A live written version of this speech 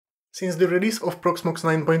Since the release of Proxmox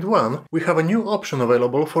 9.1, we have a new option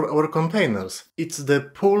available for our containers. It's the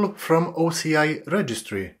Pull from OCI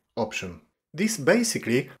Registry option. This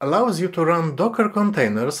basically allows you to run Docker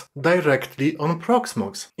containers directly on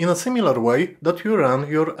Proxmox, in a similar way that you run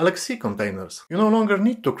your LXC containers. You no longer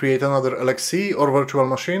need to create another LXC or virtual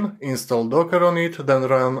machine, install Docker on it, then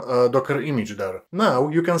run a Docker image there. Now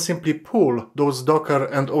you can simply pull those Docker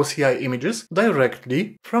and OCI images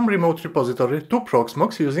directly from remote repository to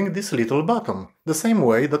Proxmox using this little button, the same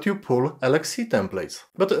way that you pull LXC templates.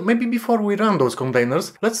 But maybe before we run those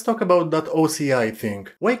containers, let's talk about that OCI thing.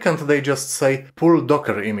 Why can't they just say pull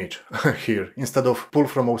Docker image here instead of pull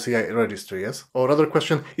from OCI registry, yes? Or other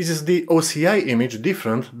question, is the OCI image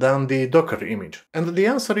different than the Docker image? And the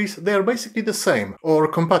answer is they are basically the same or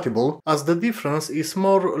compatible, as the difference is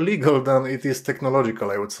more legal than it is technological,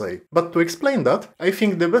 I would say. But to explain that, I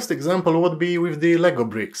think the best example would be with the Lego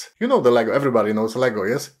bricks. You know the Lego, everybody knows Lego,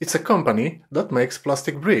 yes? It's a company that makes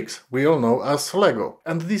plastic bricks, we all know as Lego.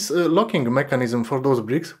 And this locking mechanism for those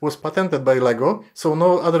bricks was patented by Lego, so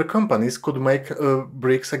no other companies could make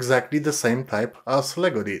bricks exactly the same type as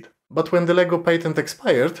Lego did. But when the Lego patent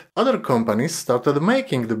expired, other companies started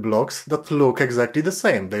making the blocks that look exactly the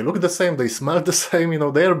same. They look the same, they smell the same,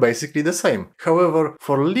 they are basically the same. However,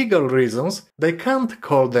 for legal reasons, they can't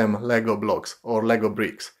call them Lego blocks or Lego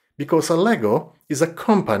bricks. Because a Lego is a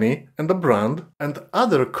company and a brand, and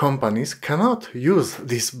other companies cannot use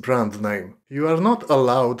this brand name. You are not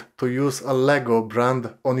allowed to use a Lego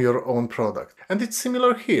brand on your own product. And it's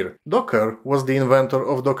similar here. Docker was the inventor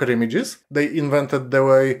of Docker images. They invented the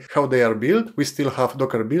way how they are built. We still have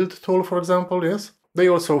Docker build tool, for example, yes? They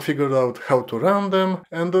also figured out how to run them,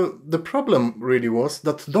 and the problem really was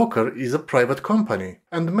that Docker is a private company.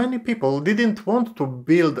 And many people didn't want to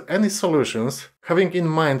build any solutions having in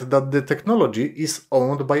mind that the technology is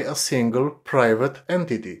owned by a single private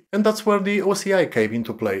entity. And that's where the OCI came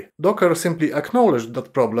into play. Docker simply acknowledged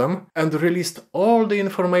that problem and released all the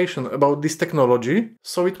information about this technology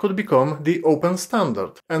so it could become the open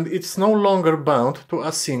standard. And it's no longer bound to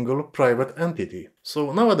a single private entity.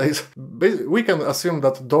 So nowadays, we can assume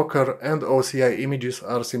that Docker and OCI images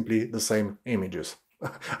are simply the same images.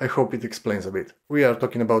 I hope it explains a bit. We are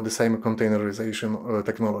talking about the same containerization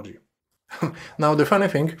technology. Now the funny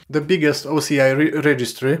thing, the biggest OCI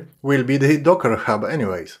registry will be the Docker hub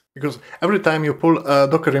anyways. Because every time you pull a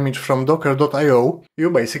Docker image from docker.io, you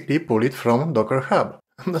basically pull it from Docker hub.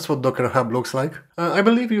 That's what Docker hub looks like. I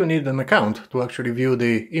believe you need an account to actually view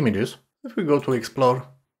the images. If we go to explore,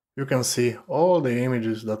 you can see all the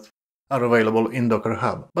images that are available in Docker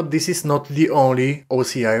Hub. But this is not the only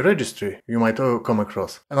OCI registry you might come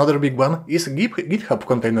across. Another big one is GitHub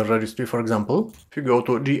Container Registry, for example. If you go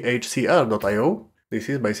to ghcr.io, this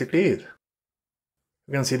is basically it.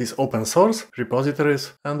 You can see these open source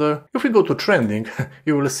repositories, and if we go to trending,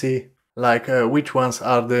 you will see which ones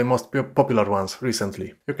are the most popular ones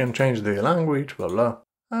recently. You can change the language, blah blah,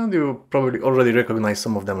 and you probably already recognize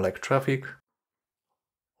some of them like traffic,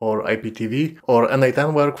 or IPTV, or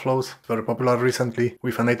N8N workflows, very popular recently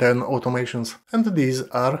with N8N automations. And these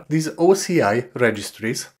are these OCI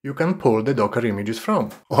registries you can pull the Docker images from,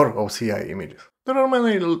 or OCI images. There are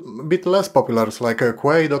many bit less popular like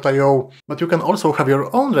Quay.io, but you can also have your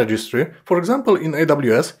own registry. For example, in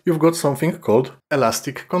AWS, you've got something called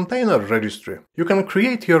Elastic Container Registry. You can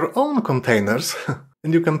create your own containers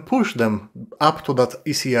and you can push them up to that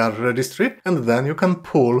ECR registry, and then you can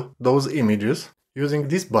pull those images using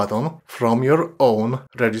this button from your own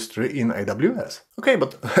registry in AWS. Okay,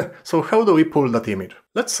 but so how do we pull that image?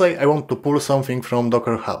 Let's say I want to pull something from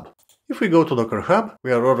Docker Hub. If we go to Docker Hub,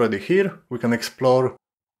 we are already here. We can explore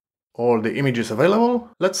all the images available.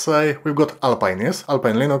 Let's say we've got Alpine, yes?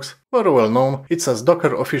 Alpine Linux, very well known. It says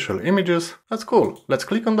Docker official images. That's cool. Let's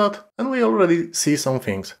click on that, and we already see some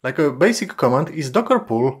things. Like a basic command is docker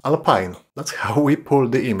pull alpine. That's how we pull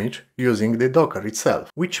the image using the Docker itself.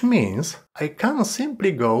 Which means I can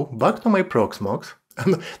simply go back to my Proxmox,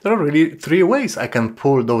 and there are really three ways I can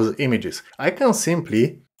pull those images. I can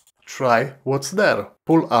simply try what's there.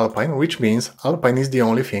 Pull alpine, which means alpine is the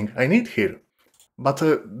only thing I need here. But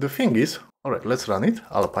the thing is, alright, let's run it,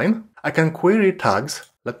 alpine. I can query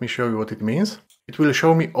tags. Let me show you what it means. It will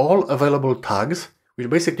show me all available tags, which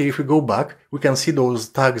basically if we go back, we can see those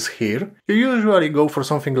tags here. You usually go for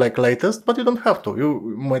something like latest, but you don't have to.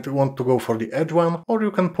 You might want to go for the edge one, or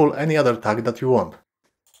you can pull any other tag that you want.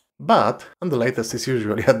 But, and the latest is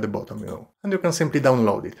usually at the bottom, and you can simply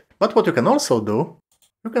download it. But what you can also do,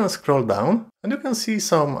 you can scroll down and you can see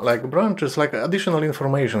some branches, additional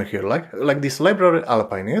information here, like this library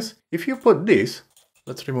alpine, yes? If you put this,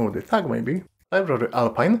 let's remove the tag maybe. library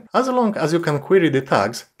alpine. As long as you can query the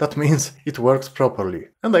tags, that means it works properly.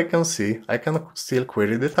 And I can see I can still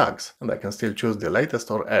query the tags, and I can still choose the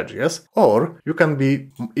latest or edge, yes? Or you can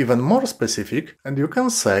be even more specific and you can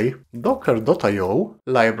say docker.io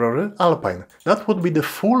library alpine. That would be the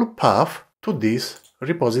full path to this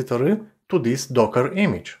repository, to this Docker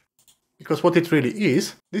image. Because what it really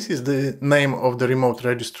is, this is the name of the remote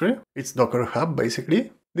registry, it's Docker Hub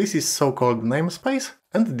basically. This is so-called namespace,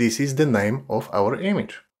 and this is the name of our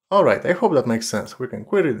image. Alright, I hope that makes sense. We can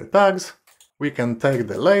query the tags, we can take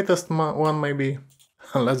the latest one maybe,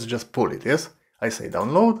 and let's just pull it, yes? I say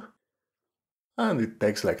download, and it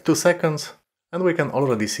takes like 2 seconds, and we can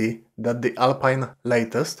already see that the Alpine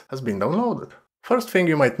latest has been downloaded. First thing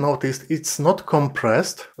you might notice, it's not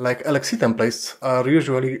compressed, like LXC templates are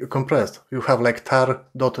usually compressed. You have like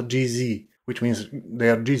tar.gz, which means they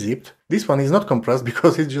are gzipped. This one is not compressed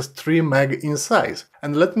because it's just 3 meg in size.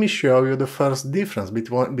 And let me show you the first difference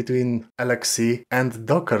between LXC and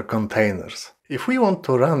Docker containers. If we want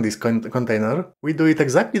to run this container, we do it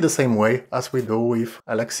exactly the same way as we do with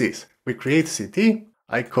LXCs. We create CT,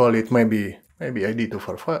 I call it maybe ID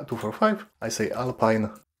 245, I say alpine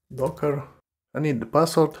docker. I need the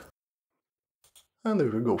password, and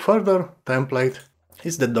if we go further, template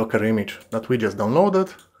is the Docker image that we just downloaded.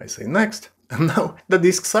 I say next, and now the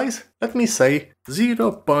disk size, let me say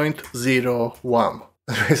 0.01.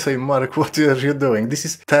 I say, Mark, what are you doing? This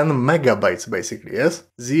is 10 megabytes basically, yes?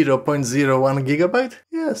 0.01 gigabyte?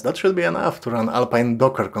 Yes, that should be enough to run Alpine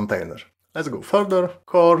Docker container. Let's go further.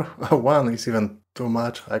 Core 1 is even too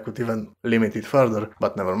much, I could even limit it further,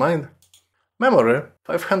 but never mind. Memory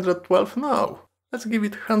 512 now. Let's give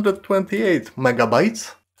it 128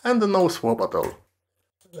 megabytes and no swap at all.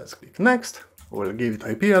 Let's click next. We'll give it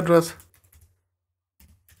IP address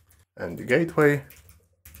and the gateway,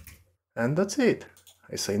 and that's it.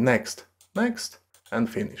 I say next, next, and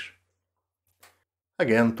finish.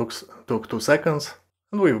 Again, took 2 seconds,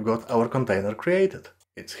 and we've got our container created.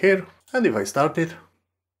 It's here, and if I start it,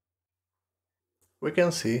 we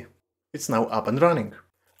can see it's now up and running.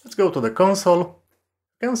 Let's go to the console.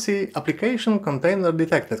 You can see application container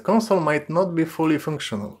detected. Console might not be fully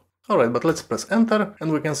functional. Alright, but let's press enter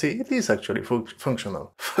and we can see it is actually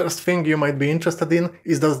functional. First thing you might be interested in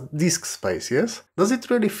is the disk space, yes? Does it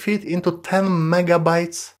really fit into 10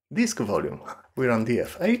 megabytes disk volume? We run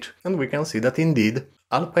dfh and we can see that indeed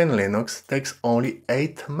Alpine Linux takes only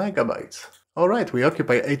 8 megabytes. Alright, we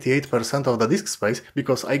occupy 88% of the disk space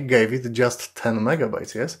because I gave it just 10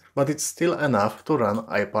 megabytes, yes? But it's still enough to run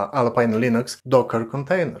Alpine Linux Docker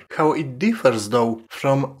container. How it differs though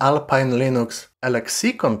from Alpine Linux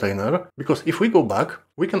LXC container, because if we go back,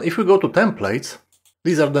 if we go to templates,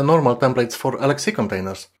 these are the normal templates for LXC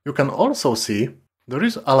containers. You can also see there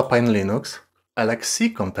is Alpine Linux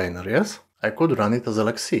LXC container, yes? I could run it as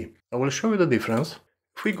LXC. I will show you the difference.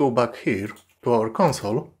 If we go back here to our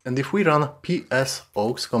console, and if we run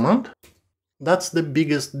ps-aux command, that's the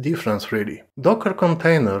biggest difference really. Docker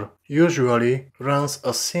container usually runs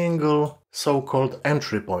a single so-called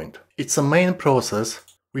entry point. It's a main process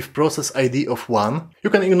with process ID of 1.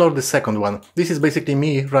 You can ignore the second one. This is basically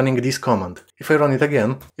me running this command. If I run it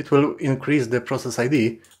again, it will increase the process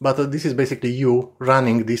ID, but this is basically you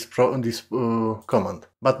running this command.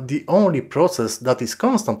 But the only process that is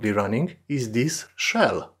constantly running is this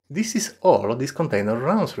shell. This is all this container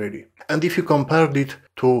runs really. And if you compared it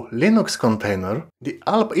to Linux container,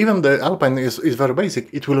 even the Alpine is very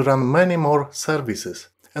basic, it will run many more services.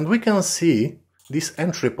 And we can see this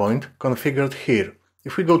entry point configured here.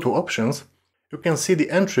 If we go to options, you can see the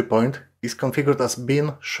entry point is configured as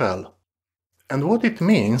bin shell. And what it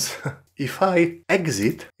means, if I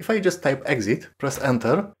just type exit, press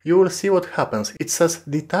enter, you will see what happens. It says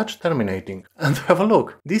detach terminating. And have a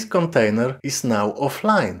look, this container is now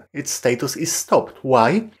offline. Its status is stopped.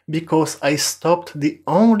 Why? Because I stopped the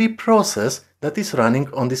only process that is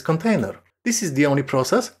running on this container. This is the only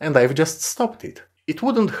process and I've just stopped it. It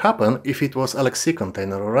wouldn't happen if it was LXC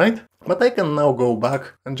container, alright? But I can now go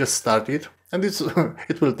back and just start it, and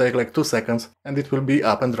it will take like 2 seconds and it will be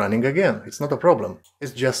up and running again. It's not a problem.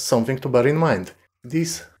 It's just something to bear in mind.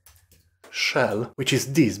 This shell, which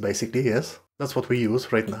is this basically, yes, that's what we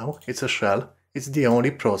use right now. It's a shell. It's the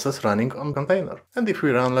only process running on container. And if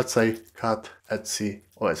we run, let's say, cat etc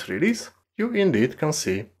os release, you indeed can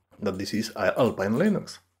see that this is Alpine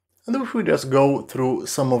Linux. And if we just go through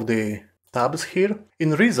some of the tabs here,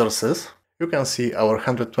 in resources, you can see our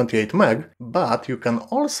 128 meg, but you can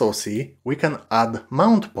also see we can add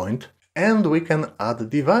mount point and we can add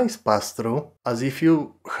device pass-through as if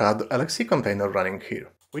you had LXC container running here,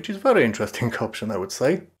 which is very interesting option, I would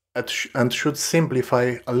say. and should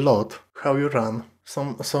simplify a lot how you run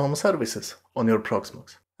some services on your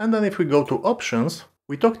Proxmox. And then if we go to options,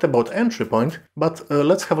 we talked about entry point, but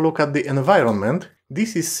let's have a look at the environment.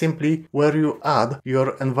 This is simply where you add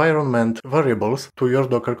your environment variables to your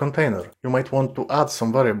Docker container. You might want to add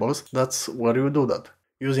some variables, that's where you do that,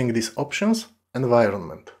 using these options,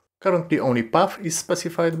 environment. Currently only path is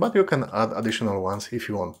specified, but you can add additional ones if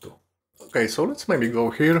you want to. Okay, so let's maybe go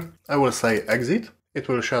here. I will say exit. It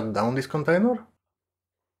will shut down this container.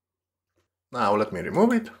 Now let me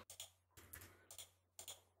remove it.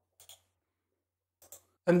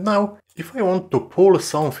 And now, if I want to pull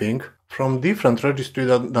something from different registry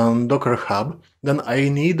than Docker Hub, then I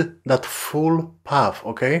need that full path,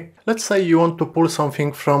 okay? Let's say you want to pull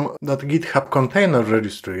something from that GitHub container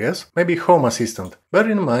registry, yes? Maybe Home Assistant. Bear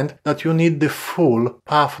in mind that you need the full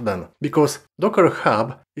path then, because Docker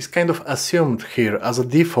Hub is kind of assumed here as a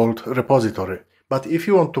default repository. But if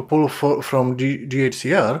you want to pull from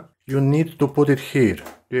GHCR, you need to put it here,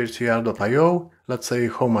 ghcr.io, let's say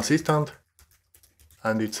Home Assistant,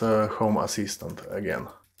 and it's a Home Assistant again.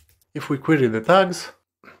 If we query the tags,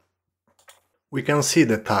 we can see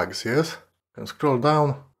the tags, yes? You can scroll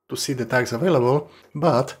down to see the tags available,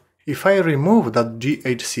 but if I remove that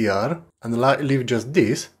GHCR and leave just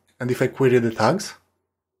this, and if I query the tags,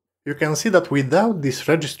 you can see that without this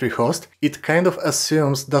registry host, it kind of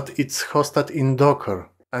assumes that it's hosted in Docker.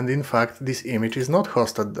 And in fact, this image is not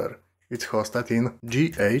hosted there. It's hosted in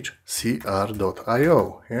ghcr.io,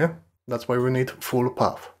 yeah? That's why we need full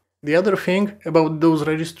path. The other thing about those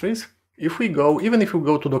registries, if we go, even if we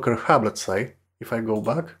go to Docker Hub, let's say, if I go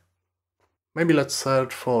back, maybe let's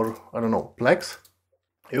search for, I don't know, Plex,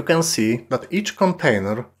 you can see that each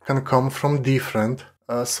container can come from different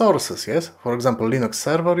sources, yes? For example, Linux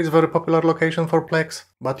server is a very popular location for Plex,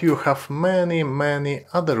 but you have many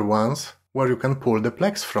other ones where you can pull the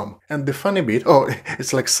Plex from. And the funny bit, oh,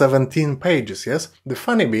 it's like 17 pages, yes? The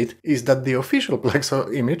funny bit is that the official Plex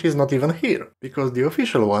image is not even here, because the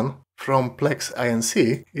official one from Plex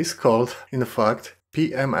INC is called, in fact,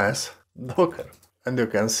 PMS Docker. And you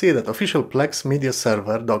can see that official Plex media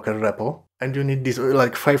server Docker repo, and you need this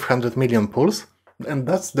like 500 million pulls, and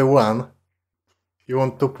that's the one you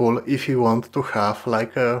want to pull if you want to have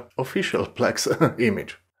like a official Plex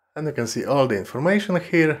image. And you can see all the information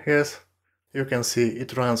here, yes? You can see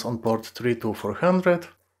it runs on port 32400,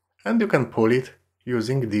 and you can pull it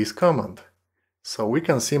using this command. So we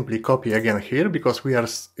can simply copy again here, because we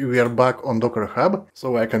are back on Docker Hub,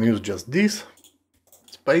 so I can use just this.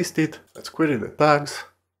 Let's paste it, let's query the tags,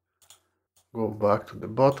 go back to the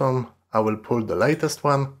bottom, I will pull the latest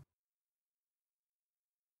one,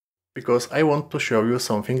 because I want to show you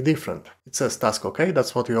something different. It says task OK,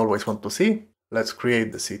 that's what you always want to see. Let's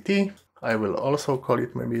create the CT. I will also call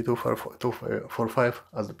it maybe 245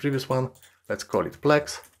 as the previous one. Let's call it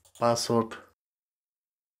Plex. Password.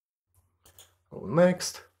 Go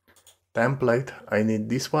next. Template. I need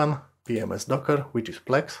this one. PMS Docker, which is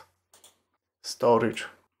Plex. Storage.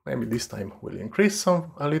 Maybe this time we'll increase a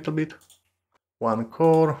little bit. 1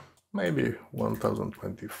 core. Maybe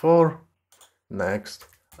 1024. Next.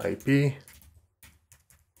 IP.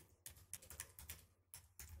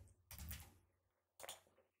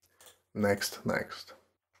 Next.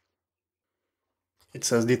 It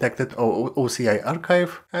says detected OCI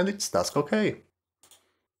archive, and it's task OK.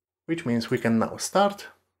 Which means we can now start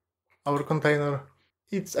our container.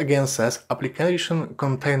 It again says application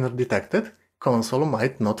container detected, console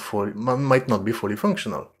might not be fully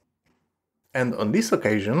functional. And on this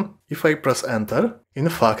occasion, if I press enter, in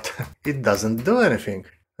fact, it doesn't do anything.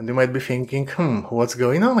 And you might be thinking, what's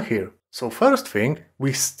going on here? So first thing,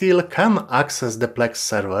 we still can access the Plex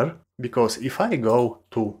server, because if I go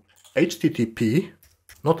to HTTP,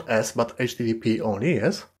 not S, but HTTP only,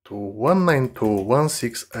 yes, to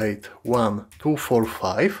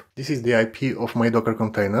 192.168.1.245, this is the IP of my Docker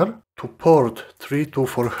container, to port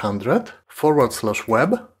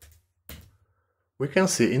 32400/web, we can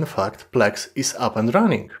see, in fact, Plex is up and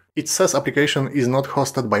running. It says application is not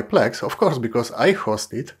hosted by Plex, of course, because I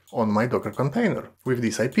host it on my Docker container with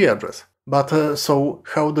this IP address. But so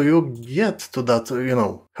how do you get to that,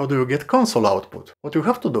 how do you get console output? What you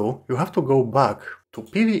have to do, you have to go back to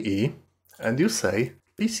PVE and you say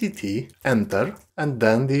pct enter and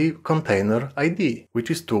then the container ID,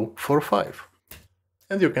 which is 245.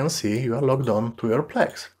 And you can see you are logged on to your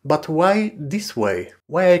Plex. But why this way?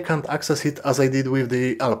 Why I can't access it as I did with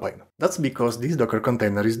the Alpine? That's because this Docker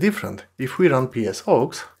container is different. If we run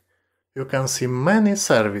ps-aux, you can see many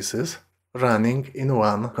services running in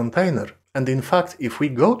one container. And in fact, if we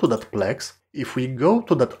go to that Plex, if we go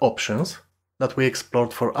to that options, that we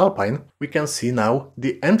explored for Alpine, we can see now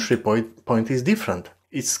the entry point is different.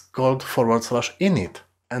 It's called /init.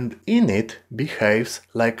 And init behaves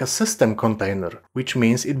like a system container, which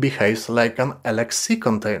means it behaves like an LXC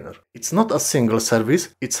container. It's not a single service,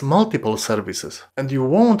 it's multiple services. And you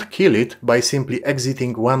won't kill it by simply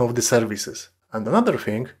exiting one of the services. And another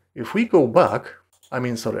thing, if we go back, I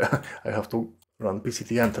have to run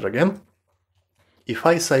pct enter again. If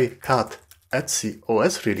I say cat etc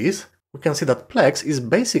os release, we can see that Plex is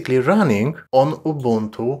basically running on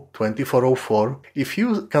Ubuntu 24.04. If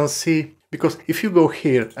you can see, because if you go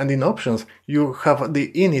here and in options you have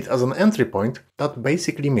the init as an entry point, that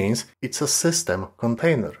basically means it's a system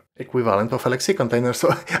container, equivalent of LXC container, so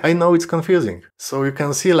I know it's confusing. So you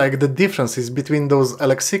can see like the differences between those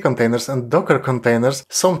LXC containers and Docker containers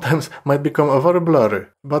sometimes might become very blurry.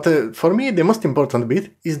 But for me the most important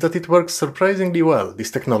bit is that it works surprisingly well,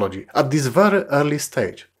 this technology, at this very early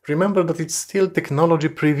stage. Remember that it's still technology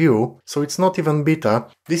preview, so it's not even beta.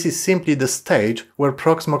 This is simply the stage where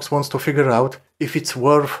Proxmox wants to figure out if it's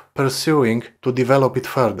worth pursuing to develop it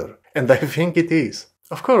further. And I think it is.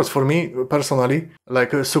 Of course, for me personally,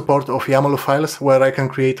 like support of YAML files where I can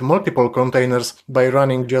create multiple containers by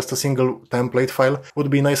running just a single template file would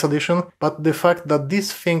be a nice addition, but the fact that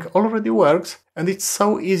this thing already works and it's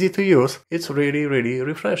so easy to use, it's really, really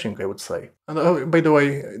refreshing, I would say. And by the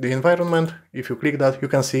way, the environment, if you click that, you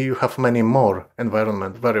can see you have many more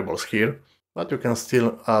environment variables here, but you can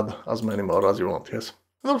still add as many more as you want, yes.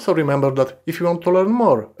 And also remember that if you want to learn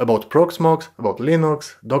more about Proxmox, about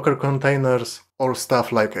Linux, Docker containers, or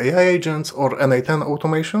stuff like AI agents or n8n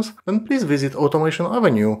automations, then please visit Automation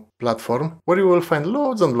Avenue platform, where you will find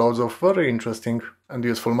loads and loads of very interesting and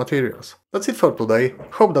useful materials. That's it for today.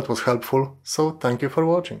 Hope that was helpful, so thank you for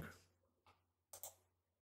watching.